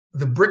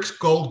the BRICS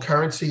gold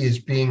currency is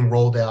being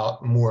rolled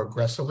out more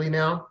aggressively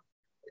now.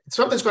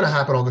 Something's going to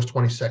happen August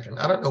 22nd.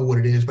 I don't know what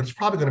it is, but it's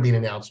probably going to be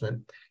an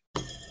announcement.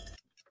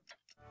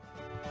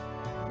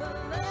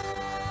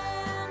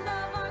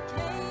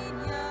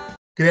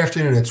 Good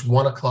afternoon. It's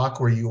 1 o'clock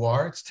where you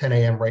are. It's 10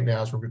 a.m. right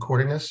now as we're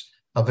recording this.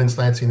 I'm Vince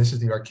Lanci, and this is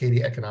the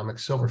Arcadia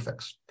Economics Silver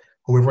Fix.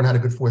 Hope everyone had a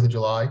good 4th of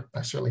July.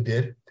 I certainly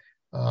did.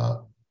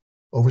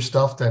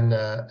 Overstuffed and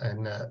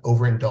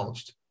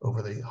overindulged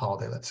over the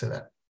holiday, let's say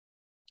that.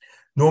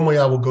 Normally,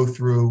 I will go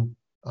through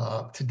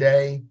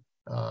today,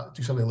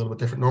 do something a little bit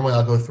different. Normally,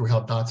 I'll go through how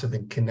dots have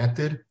been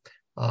connected.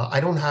 I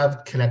don't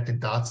have connected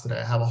dots today.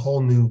 I have a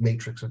whole new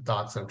matrix of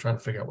dots that I'm trying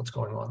to figure out what's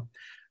going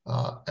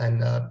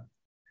on.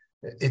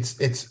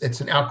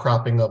 It's an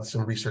outcropping of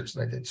some research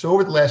that I did. So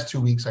over the last 2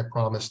 weeks, I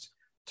promised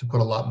to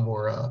put a lot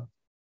more,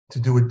 to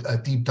do a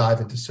deep dive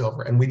into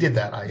silver. And we did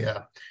that.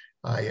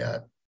 I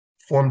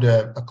formed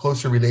a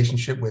closer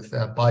relationship with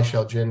Bai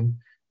Xiaojin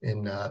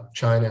in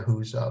China,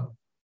 who's a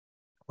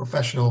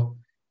professional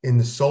in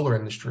the solar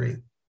industry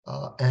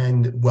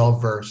and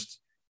well-versed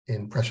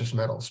in precious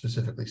metals,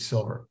 specifically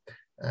silver.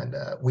 And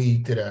we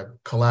did a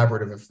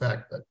collaborative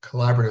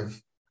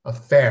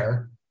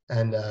affair,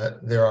 and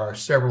there are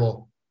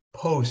several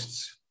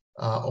posts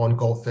on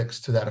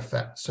GoldFix to that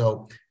effect.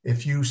 So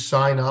if you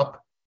sign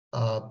up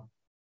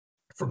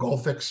for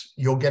GoldFix,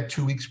 you'll get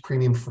 2 weeks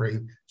premium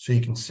free, so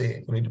you can see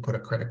it. You need to put a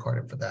credit card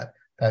in for that.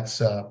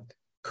 That's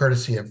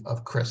courtesy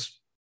of Chris.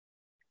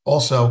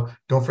 Also,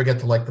 don't forget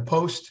to like the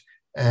post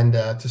and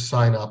to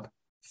sign up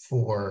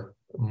for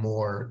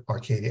more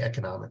Arcadia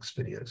Economics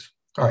videos.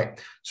 All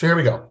right, so here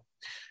we go.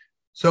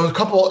 So a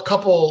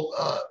couple.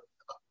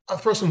 I'll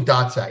throw some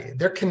dots at you.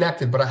 They're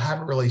connected, but I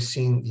haven't really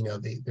seen,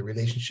 the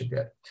relationship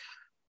yet.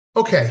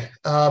 Okay.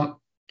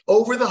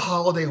 Over the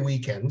holiday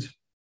weekend,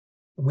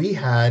 we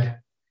had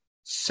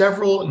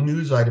several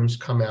news items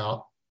come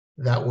out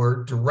that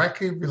were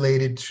directly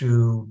related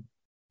to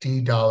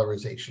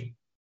de-dollarization.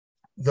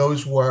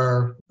 Those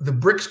were the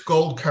BRICS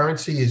gold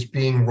currency is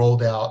being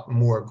rolled out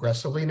more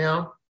aggressively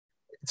now.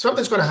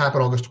 Something's going to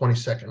happen August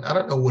 22nd. I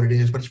don't know what it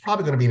is, but it's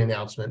probably going to be an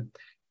announcement.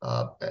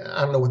 I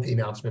don't know what the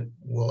announcement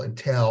will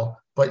entail,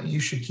 but you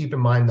should keep in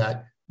mind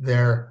that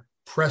they're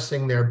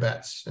pressing their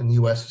bets, and the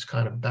U.S. is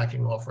kind of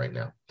backing off right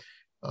now.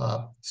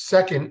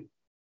 Second,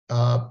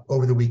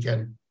 over the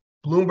weekend,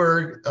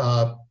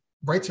 Bloomberg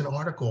writes an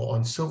article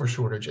on silver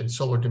shortage and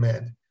solar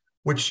demand,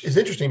 which is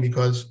interesting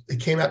because it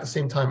came out at the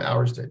same time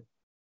ours did.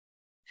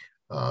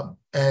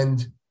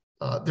 And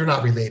they're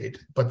not related,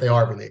 but they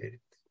are related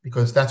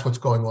because that's what's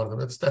going on.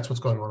 That's what's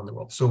going on in the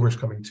world. Silver's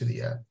coming to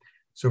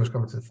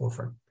the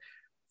forefront.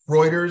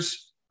 Reuters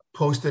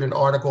posted an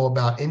article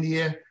about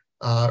India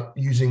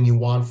using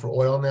yuan for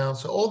oil now.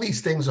 So all these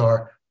things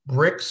are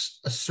BRICS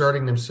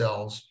asserting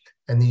themselves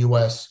and the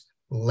U.S.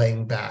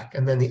 laying back.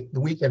 And then the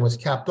weekend was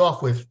capped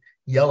off with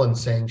Yellen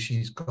saying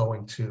she's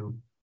going to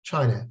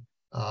China,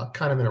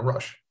 kind of in a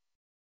rush.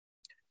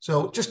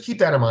 So just keep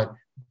that in mind.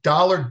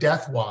 Dollar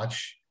death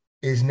watch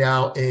is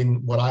now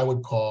in what I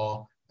would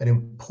call an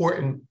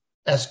important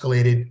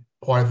escalated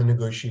part of the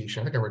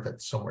negotiation. I think I wrote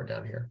that somewhere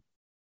down here.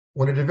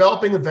 When a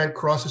developing event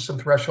crosses some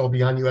threshold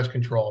beyond U.S.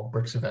 control,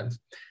 BRICS event,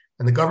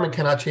 and the government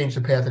cannot change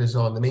the path it is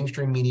on, the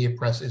mainstream media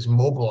press is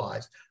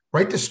mobilized.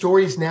 Write the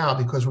stories now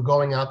because we're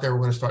going out there, we're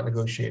going to start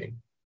negotiating.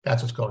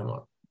 That's what's going on.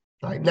 All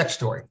right, next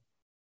story.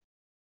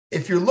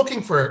 If you're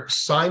looking for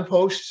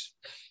signposts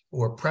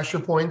or pressure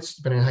points,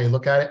 depending on how you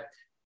look at it,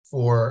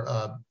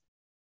 for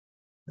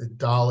the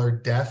dollar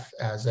death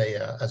as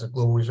a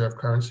global reserve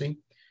currency,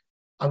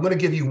 I'm going to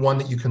give you one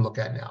that you can look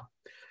at now.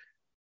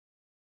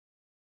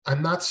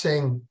 I'm not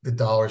saying the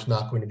dollar is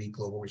not going to be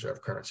global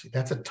reserve currency.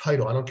 That's a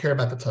title. I don't care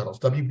about the titles.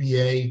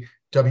 WBA,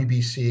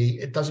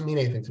 WBC, it doesn't mean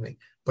anything to me.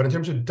 But in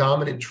terms of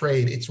dominant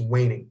trade, it's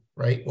waning,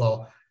 right?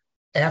 Well,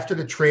 after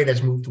the trade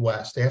has moved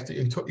west,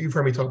 you've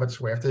heard me talk about this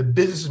way, after the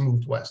business has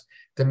moved west,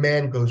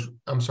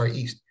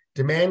 east.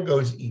 Demand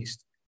goes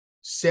east.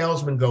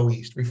 Salesmen go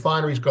east.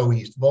 Refineries go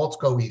east. Vaults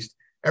go east.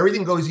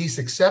 Everything goes east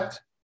except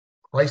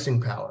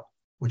pricing power,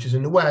 which is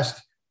in the west,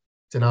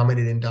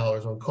 denominated in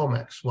dollars on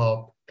COMEX.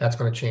 Well, that's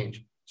going to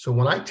change. So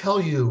when I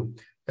tell you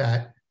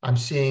that I'm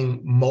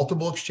seeing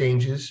multiple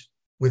exchanges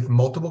with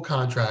multiple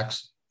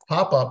contracts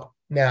pop up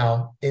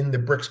now in the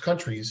BRICS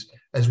countries,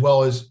 as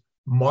well as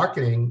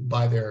marketing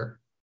by their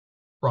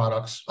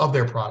products,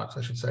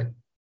 I should say,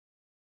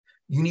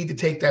 you need to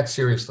take that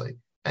seriously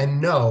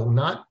and know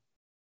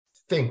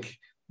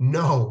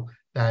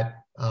that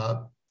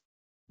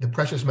the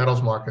precious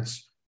metals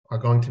markets are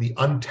going to be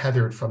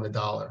untethered from the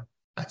dollar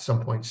at some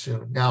point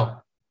soon.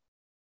 Now,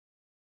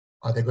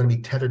 are they going to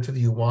be tethered to the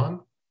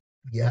yuan?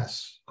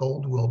 Yes,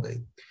 gold will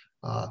be.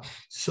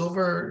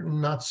 Silver,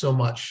 not so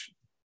much.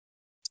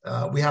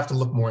 We have to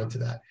look more into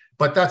that.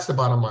 But that's the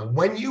bottom line.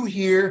 When you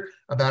hear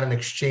about an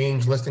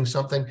exchange listing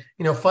something,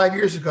 5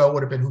 years ago it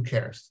would have been, who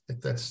cares?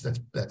 That's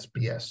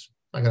BS.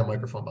 I got a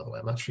microphone, by the way.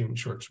 I'm not even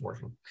sure it's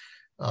working.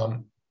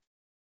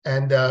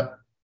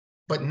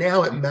 But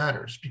now it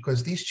matters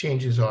because these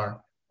changes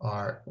are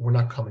we're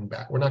not coming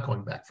back. We're not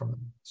going back from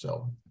them.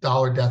 So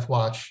dollar death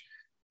watch,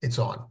 it's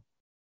on.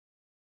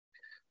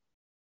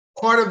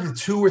 Part of the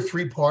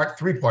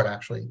three-part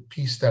actually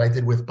piece that I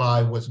did with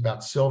Buy was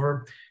about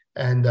silver,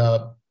 and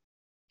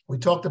we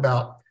talked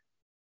about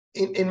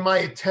in my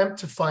attempt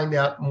to find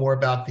out more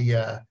about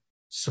the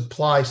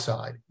supply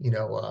side,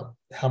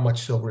 how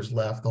much silver is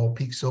left, the whole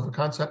peak silver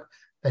concept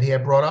that he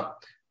had brought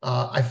up.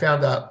 I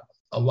found out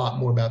a lot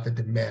more about the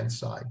demand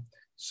side.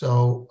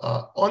 So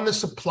on the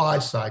supply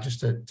side, just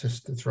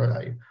to throw it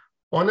at you,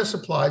 on the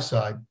supply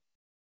side,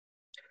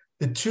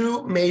 the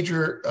two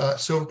major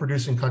silver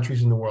producing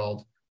countries in the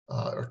world,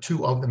 or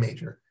two of the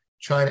major,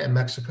 China and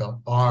Mexico,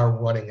 are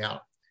running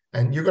out.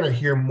 And you're going to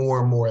hear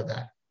more and more of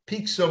that.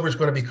 Peak silver is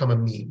going to become a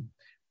meme.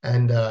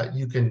 And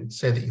you can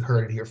say that you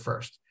heard it here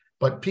first.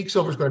 But peak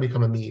silver is going to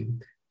become a meme.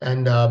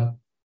 And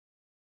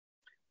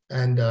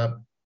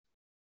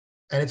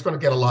it's going to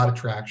get a lot of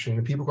traction.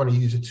 And people are going to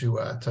use it to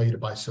tell you to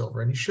buy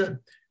silver. And you should.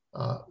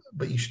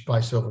 But you should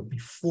buy silver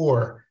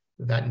before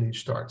that news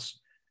starts.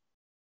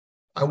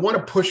 I want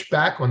to push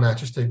back on that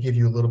just to give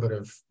you a little bit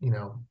of,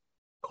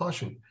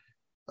 caution.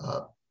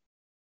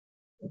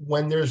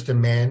 When there's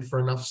demand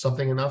for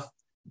something enough,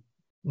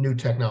 new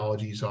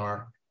technologies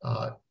are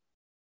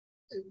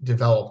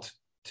developed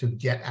to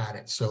get at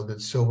it. So the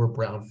silver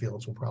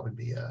brownfields will probably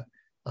be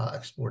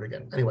explored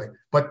again. Anyway,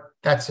 but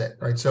that's it,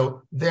 right?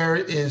 So there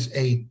is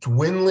an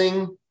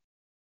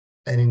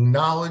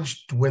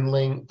acknowledged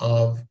dwindling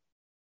of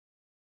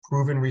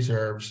proven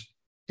reserves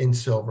in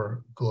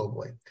silver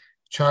globally.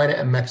 China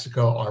and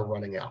Mexico are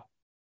running out.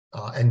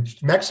 And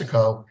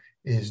Mexico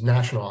is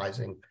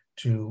nationalizing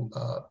to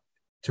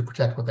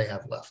protect what they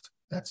have left.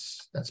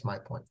 That's my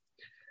point.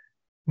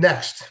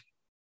 Next,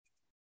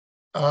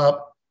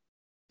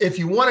 if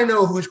you want to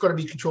know who's going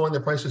to be controlling the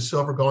price of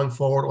silver going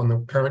forward on the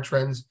current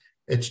trends,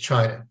 it's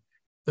China.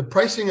 The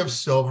pricing of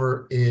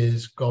silver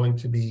is going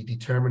to be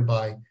determined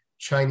by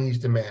Chinese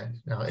demand.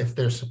 Now, if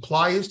their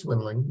supply is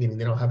dwindling, meaning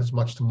they don't have as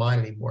much to mine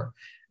anymore,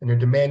 and their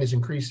demand is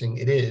increasing,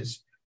 it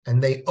is,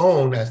 and they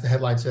own, as the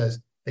headline says,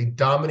 they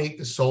dominate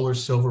the solar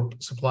silver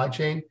supply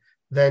chain,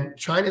 then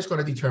China is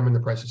going to determine the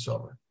price of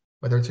silver,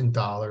 whether it's in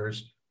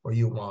dollars or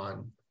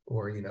yuan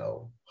or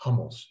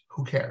hummels.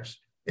 Who cares?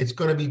 It's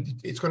going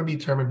to be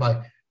determined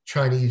by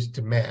Chinese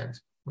demand,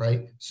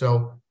 right?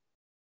 So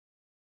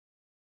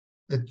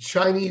the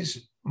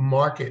Chinese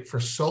market for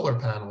solar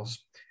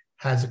panels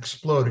has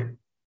exploded,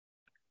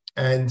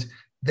 and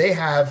they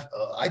have,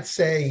 I'd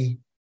say,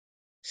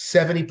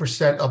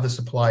 70% of the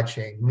supply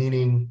chain.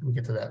 Meaning, let me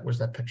get to that. Where's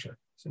that picture?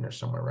 It's in there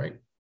somewhere, right?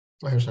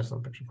 Well, here's a nice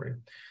little picture for you.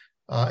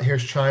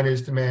 Here's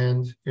China's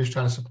demand. Here's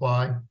China's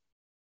supply.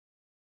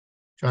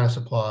 China's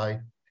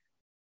supply.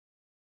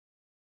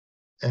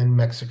 And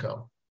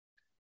Mexico,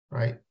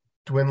 right?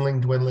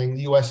 Dwindling.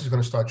 The U.S. is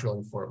going to start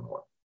drilling for it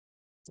more.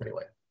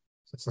 Anyway,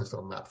 so it's a nice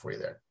little map for you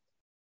there.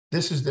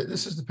 This is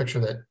the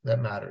picture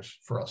that matters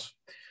for us.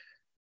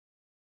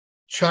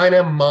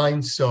 China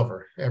mines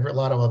silver. A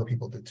lot of other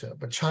people do too,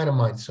 but China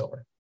mines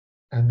silver,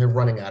 and they're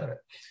running out of it.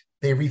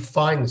 They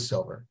refine the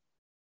silver.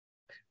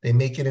 They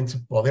make it into,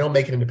 well, they don't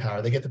make it into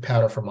powder. They get the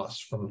powder from us,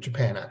 from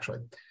Japan, actually.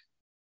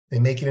 They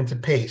make it into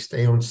paste.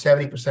 They own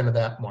 70% of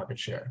that market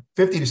share,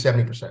 50 to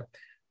 70%.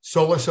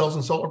 Solar cells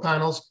and solar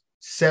panels,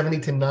 70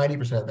 to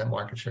 90% of that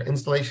market share.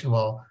 Installation,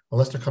 well,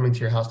 unless they're coming to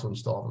your house to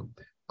install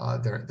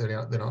them, they're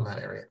not in that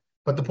area.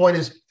 But the point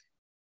is,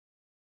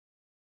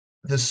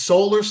 the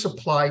solar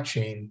supply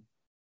chain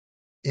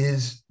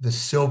is the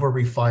silver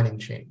refining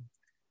chain.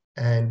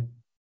 And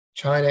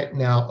China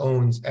now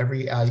owns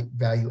every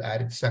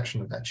value-added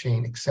section of that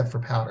chain except for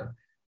powder,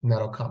 and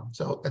that'll come.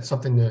 So that's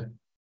something to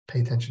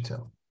pay attention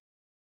to.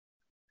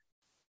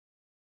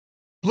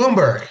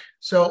 Bloomberg.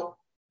 So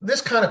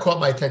this kind of caught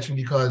my attention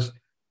because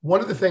one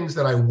of the things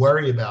that I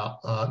worry about,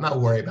 not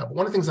worry about, but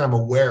one of the things I'm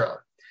aware of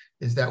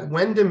is that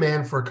when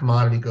demand for a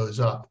commodity goes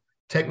up,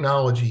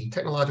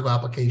 technological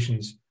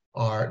applications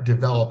are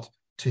developed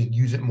to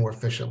use it more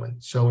efficiently.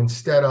 So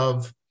instead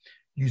of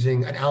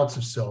using an ounce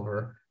of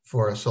silver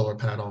for a solar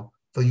panel,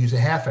 they'll use a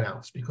half an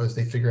ounce because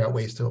they figure out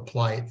ways to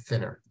apply it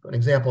thinner. An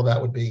example of that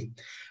would be,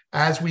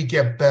 as we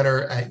get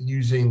better at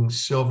using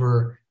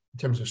silver in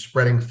terms of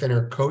spreading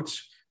thinner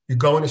coats, you're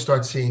going to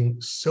start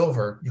seeing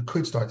silver. You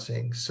could start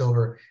seeing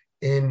silver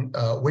in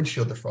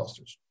windshield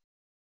defrosters.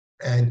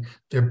 And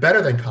they're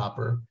better than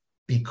copper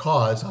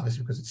because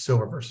it's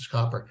silver versus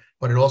copper,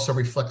 but it also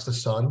reflects the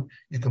sun.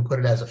 You can put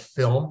it as a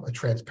film, a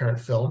transparent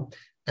film,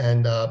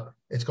 and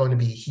it's going to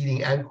be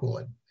heating and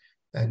cooling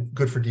and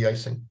good for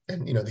de-icing.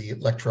 And, the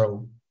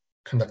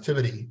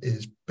electroconductivity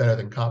is better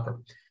than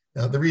copper.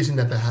 Now, the reason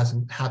that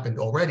hasn't happened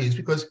already is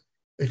because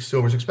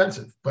silver is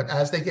expensive. But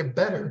as they get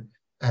better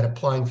at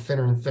applying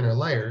thinner and thinner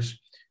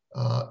layers,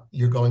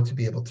 you're going to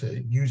be able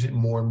to use it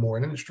more and more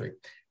in industry.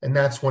 And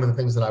that's one of the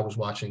things that I was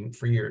watching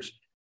for years.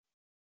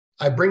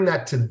 I bring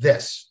that to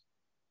this.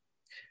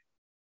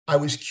 I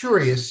was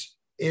curious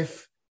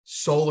if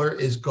solar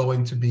is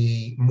going to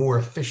be more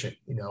efficient,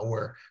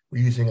 where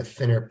we're using a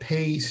thinner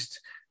paste,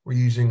 we're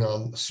using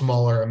a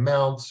smaller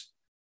amount,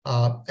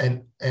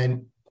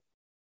 and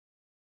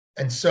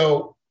And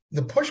so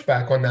the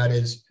pushback on that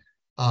is,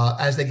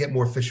 as they get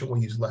more efficient,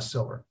 we'll use less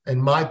silver.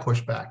 And my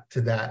pushback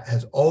to that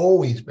has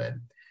always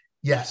been,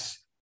 yes.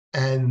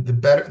 And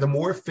the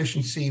more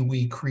efficiency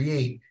we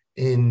create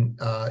in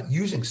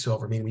using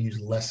silver, meaning we use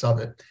less of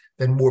it,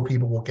 then more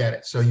people will get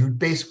it. So you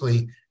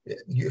basically,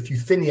 if you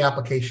thin the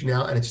application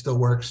out and it still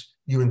works,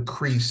 you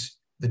increase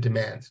the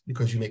demand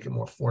because you make it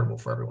more affordable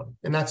for everyone.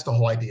 And that's the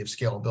whole idea of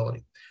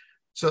scalability.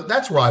 So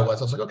that's where I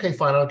was. I was like, okay,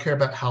 fine. I don't care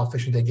about how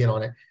efficient they get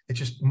on it. It's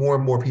just more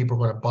and more people are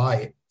going to buy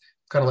it.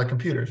 Kind of like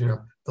computers,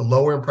 the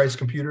lower in price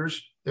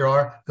computers there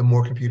are, the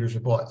more computers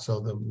are bought. So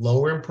the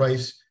lower in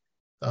price,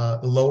 the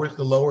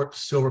lower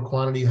silver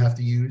quantity you have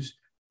to use,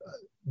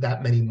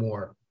 that many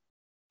more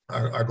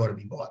are going to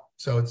be bought.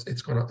 So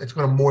it's going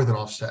to more than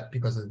offset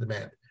because of the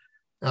demand.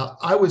 Now,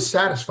 I was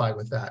satisfied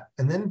with that.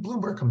 And then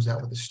Bloomberg comes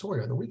out with this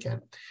story on the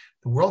weekend.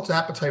 The world's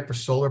appetite for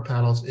solar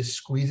panels is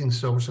squeezing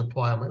silver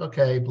supply. I'm like,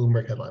 okay,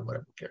 Bloomberg headline,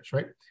 whatever, who cares,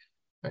 right?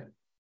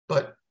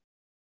 But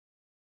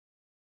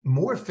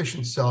more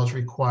efficient cells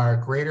require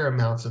greater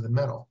amounts of the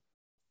metal.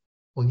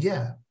 Well,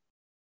 yeah.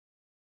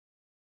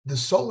 The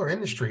solar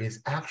industry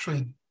is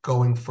actually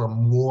going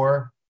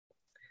for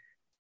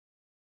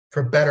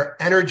better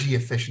energy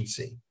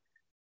efficiency,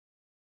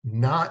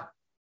 not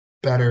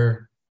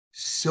better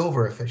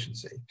silver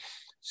efficiency.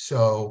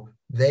 So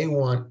they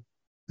want,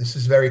 this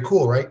is very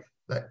cool, right?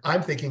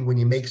 I'm thinking when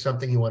you make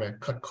something, you want to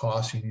cut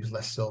costs, you use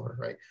less silver,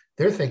 right?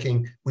 They're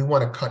thinking we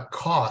want to cut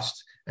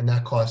cost, and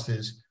that cost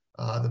is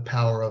the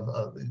power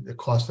of the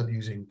cost of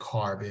using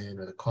carbon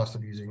or the cost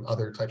of using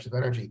other types of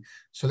energy.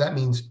 So that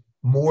means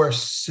more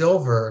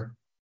silver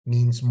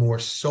means more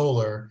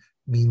solar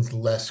means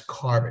less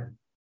carbon.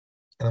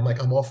 And I'm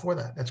like, I'm all for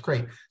that. That's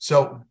great.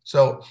 So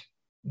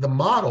the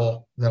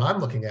model that I'm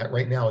looking at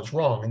right now is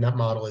wrong. And that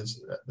model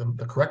is,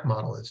 the correct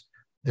model is,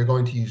 they're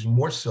going to use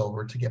more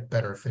silver to get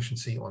better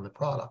efficiency on the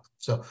product.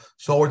 So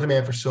solar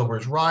demand for silver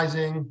is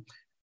rising.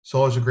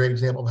 Solar is a great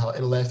example of how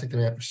inelastic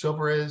demand for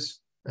silver is.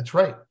 That's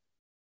right.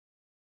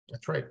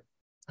 That's right.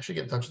 I should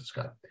get in touch with this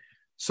guy.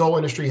 Solar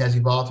industry has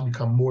evolved to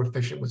become more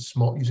efficient with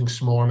using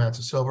smaller amounts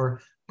of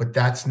silver, but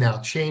that's now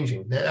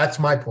changing. That's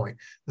my point.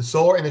 The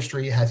solar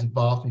industry has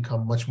evolved to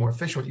become much more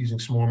efficient with using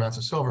small amounts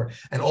of silver.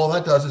 And all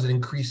that does is it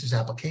increases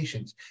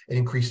applications, it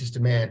increases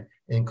demand,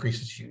 it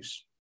increases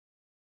use.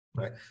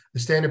 Right. The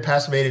standard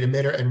passivated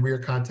emitter and rear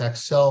contact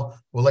cell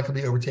will likely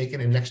be overtaken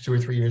in the next 2 or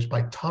 3 years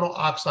by tunnel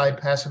oxide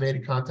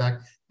passivated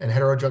contact and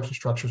heterojunction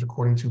structures,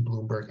 according to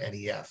Bloomberg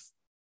NEF.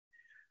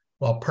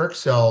 While PERC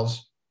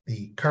cells,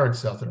 the current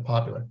cells that are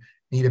popular,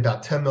 need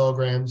about 10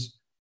 milligrams,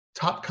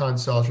 TopCon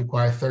cells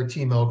require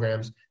 13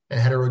 milligrams, and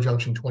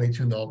heterojunction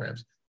 22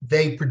 milligrams.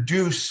 They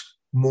produce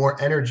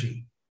more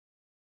energy,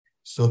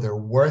 so they're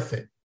worth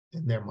it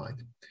in their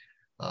mind.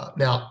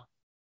 Now,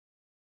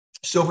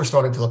 silver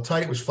starting to look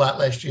tight. It was flat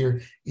last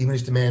year, even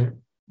as demand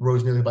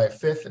rose nearly by a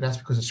fifth, and that's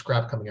because of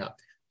scrap coming out.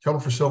 Trouble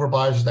for silver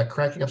buyers is that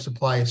cranking up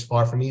supply is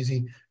far from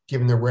easy,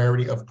 given the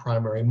rarity of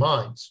primary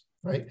mines,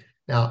 right?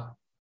 Now,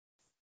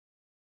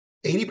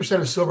 80%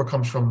 of silver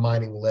comes from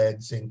mining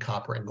lead, zinc,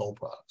 copper, and gold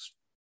products.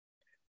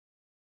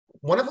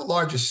 One of the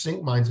largest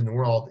zinc mines in the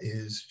world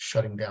is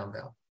shutting down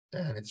now,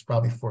 and it's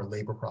probably for a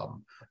labor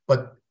problem.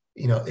 But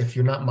if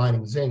you're not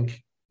mining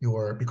zinc,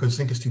 because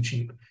zinc is too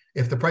cheap.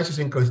 If the price of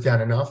zinc goes down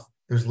enough,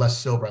 there's less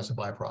silver as a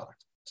byproduct.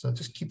 So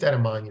just keep that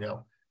in mind.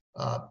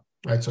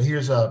 Right. So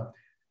here's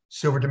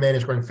silver demand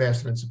is growing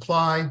faster than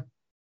supply.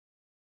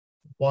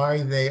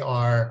 Why they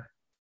are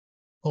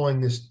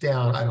pulling this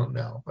down, I don't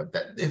know. But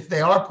if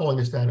they are pulling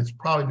this down, it's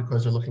probably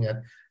because they're looking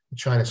at the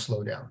China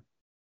slowdown.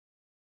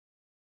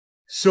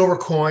 Silver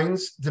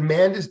coins,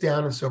 demand is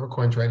down in silver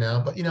coins right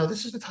now, but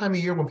this is the time of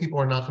year when people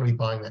are not going to be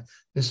buying that.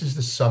 This is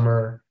the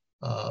summer.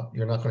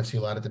 You're not going to see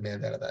a lot of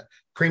demand out of that.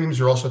 Premiums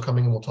are also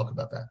coming, and we'll talk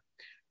about that.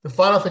 The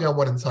final thing I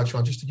wanted to touch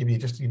on, just to give you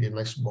a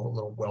nice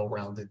little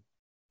well-rounded,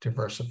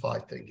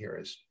 diversified thing here,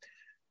 is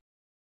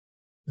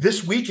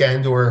this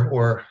weekend,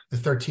 or the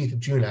 13th of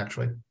June,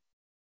 actually,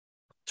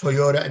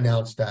 Toyota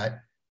announced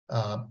that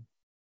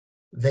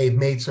they've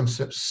made some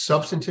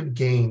substantive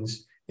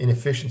gains in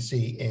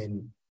efficiency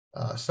in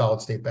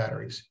solid-state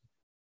batteries.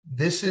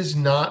 This is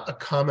not a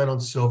comment on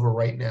silver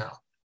right now,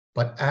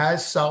 but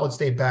as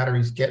solid-state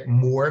batteries get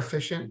more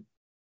efficient,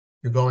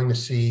 you're going to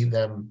see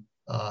them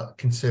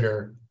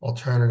consider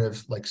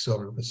alternatives like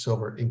silver, because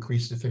silver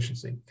increases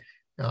efficiency.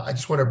 Now, I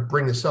just want to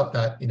bring this up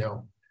that,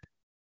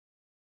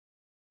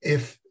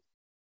 if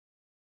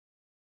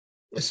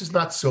this is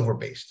not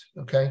silver-based,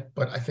 okay,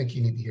 but I think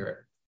you need to hear it.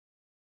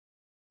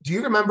 Do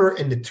you remember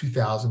in the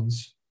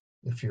 2000s,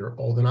 if you're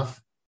old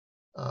enough,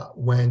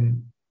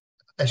 when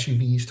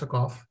SUVs took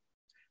off?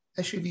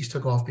 SUVs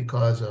took off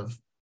because of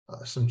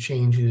some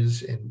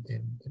changes in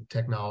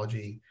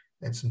technology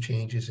and some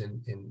changes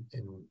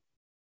in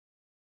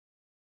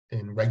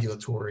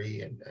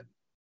regulatory and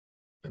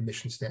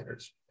emission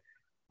standards.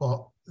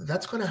 Well,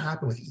 that's going to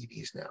happen with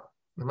EVs now.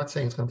 I'm not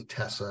saying it's going to be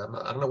Tesla.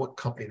 I don't know what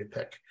company to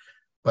pick,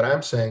 but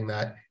I'm saying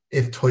that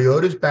if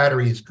Toyota's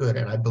battery is good,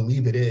 and I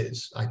believe it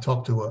is, I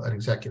talked to an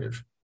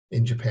executive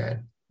in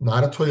Japan,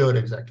 not a Toyota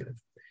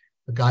executive,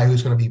 the guy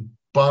who's going to be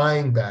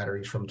buying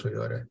batteries from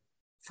Toyota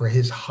for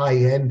his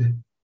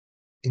high-end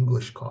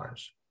English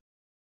cars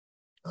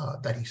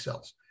that he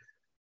sells.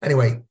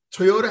 Anyway,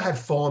 Toyota had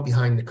fallen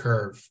behind the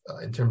curve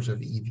in terms of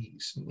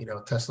EVs. You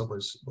know, Tesla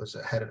was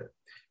ahead of it.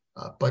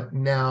 But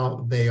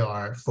now they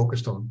are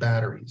focused on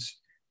batteries.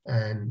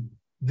 And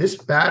this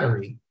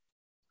battery,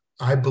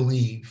 I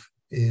believe,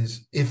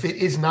 is, if it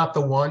is not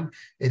the one,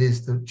 it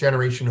is the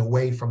generation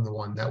away from the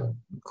one that will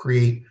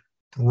create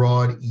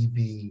broad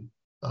EV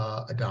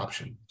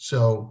adoption.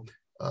 So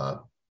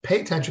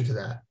pay attention to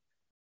that.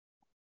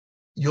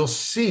 You'll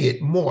see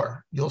it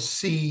more. You'll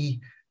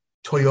see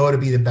Toyota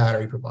be the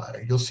battery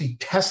provider. You'll see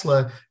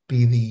Tesla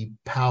be the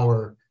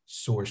power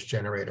source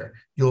generator.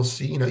 You'll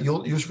see, you're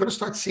going to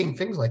start seeing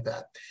things like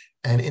that.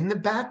 And in the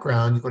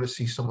background, you're going to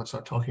see someone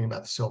start talking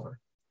about silver,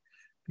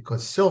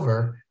 because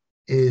silver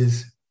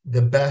is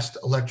the best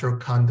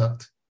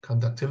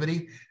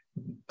conductivity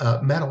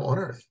metal on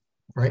Earth,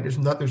 right? There's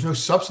no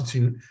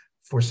substitute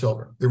for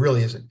silver. There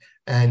really isn't.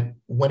 And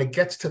when it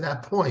gets to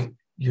that point,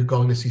 you're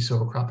going to see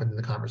silver crop into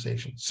the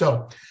conversation.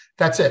 So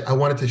that's it. I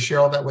wanted to share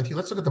all that with you.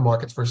 Let's look at the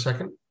markets for a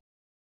second.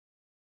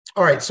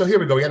 All right, so here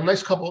we go. We had a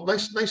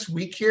nice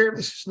week here.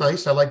 This is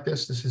nice. I like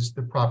this. This is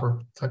the proper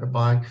type of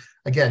buying.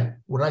 Again,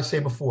 what did I say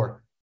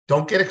before?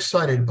 Don't get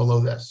excited below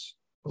this.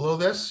 Below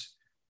this,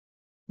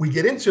 we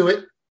get into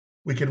it,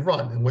 we could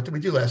run. And what did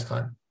we do last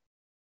time?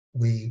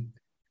 We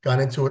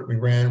got into it, we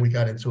ran, we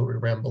got into it, we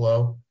ran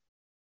below,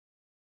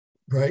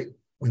 right?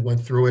 We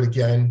went through it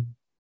again.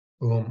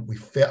 Boom,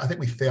 I think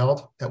we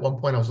failed. At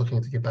one point, I was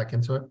looking to get back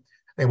into it.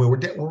 Anyway,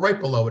 we're right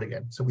below it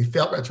again. So we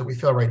failed, that's right, we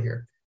fell right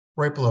here,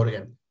 right below it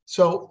again.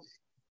 So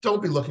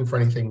don't be looking for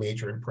anything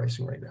major in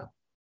pricing right now.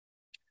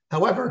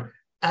 However,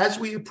 as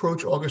we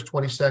approach August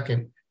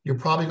 22nd, you're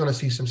probably going to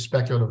see some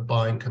speculative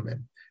buying come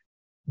in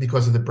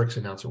because of the BRICS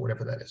announcement,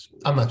 whatever that is.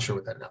 I'm not sure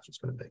what that announcement's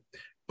going to be.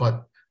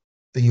 But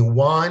the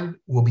yuan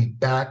will be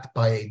backed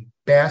by a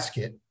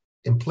basket,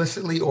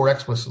 implicitly or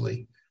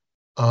explicitly,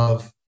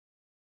 of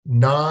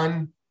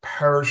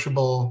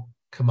non-perishable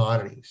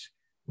commodities.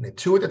 And the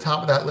two at the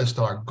top of that list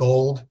are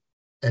gold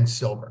and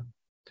silver.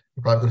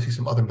 You're probably going to see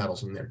some other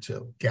metals in there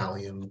too.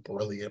 Gallium,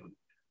 beryllium,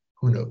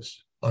 who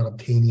knows,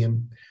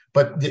 unobtainium.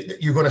 But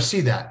you're going to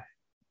see that.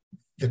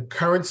 The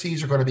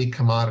currencies are going to be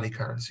commodity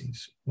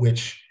currencies,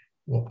 which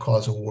will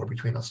cause a war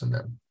between us and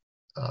them,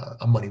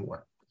 a money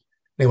war.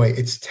 Anyway,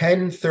 it's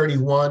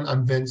 10:31.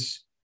 I'm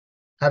Vince.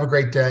 Have a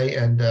great day.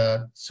 And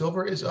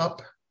silver is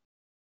up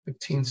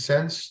 15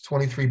 cents,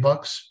 23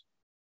 bucks.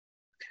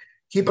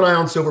 Keep an eye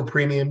on silver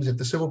premiums. If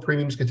the silver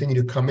premiums continue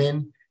to come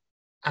in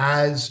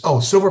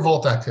silver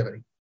vault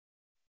activity.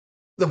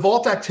 The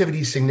vault activity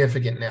is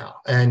significant now,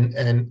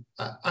 and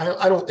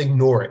I don't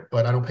ignore it,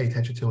 but I don't pay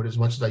attention to it as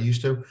much as I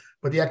used to.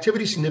 But the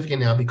activity is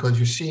significant now because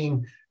you're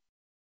seeing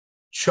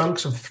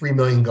chunks of 3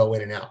 million go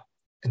in and out,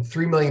 and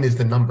 3 million is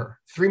the number.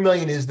 3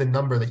 million is the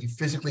number that you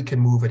physically can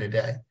move in a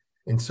day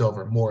in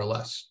silver, more or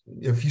less.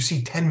 If you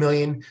see 10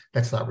 million,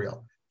 that's not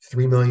real.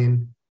 3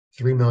 million,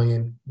 3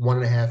 million,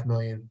 1.5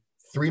 million.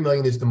 3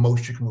 million is the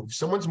most you can move. If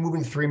someone's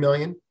moving 3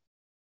 million,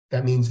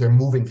 that means they're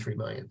moving 3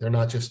 million. They're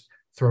not just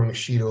throwing a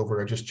sheet over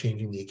or just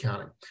changing the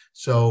accounting.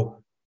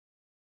 So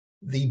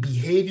the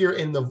behavior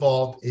in the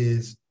vault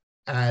is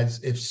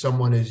as if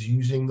someone is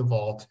using the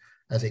vault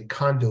as a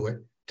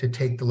conduit to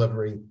take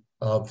delivery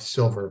of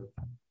silver.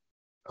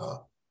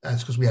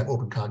 That's because we have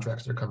open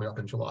contracts that are coming up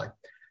in July.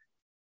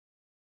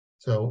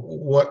 So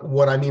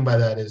what I mean by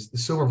that is the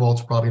silver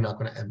vault's probably not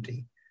going to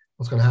empty.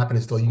 What's going to happen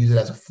is they'll use it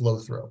as a flow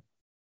through.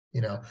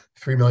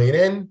 3 million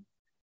in,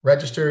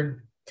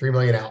 registered, 3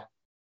 million out.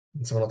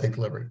 And someone will take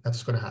delivery. That's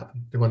what's going to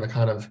happen. They're going to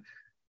kind of,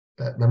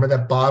 remember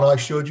that bottle I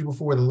showed you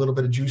before with a little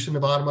bit of juice in the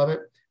bottom of it?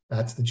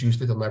 That's the juice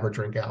that they'll never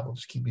drink out. We'll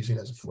just keep using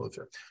it as a flow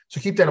through.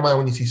 So keep that in mind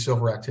when you see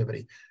silver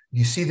activity.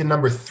 You see the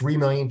number 3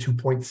 million,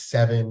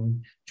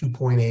 2.7,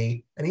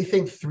 2.8,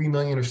 anything 3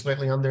 million or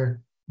slightly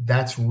under,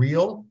 that's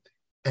real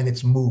and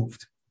it's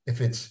moved. If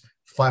it's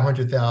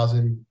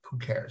 500,000, who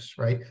cares,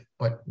 right?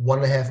 But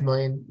 1.5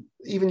 million,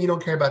 even you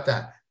don't care about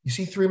that. You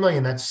see 3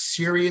 million, that's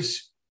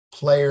serious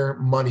player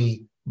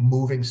money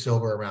moving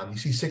silver around. You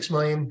see 6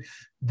 million,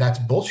 that's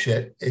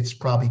bullshit. It's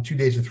probably 2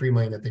 days of 3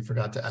 million that they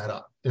forgot to add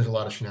up. There's a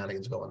lot of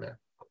shenanigans going there.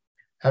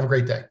 Have a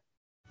great day.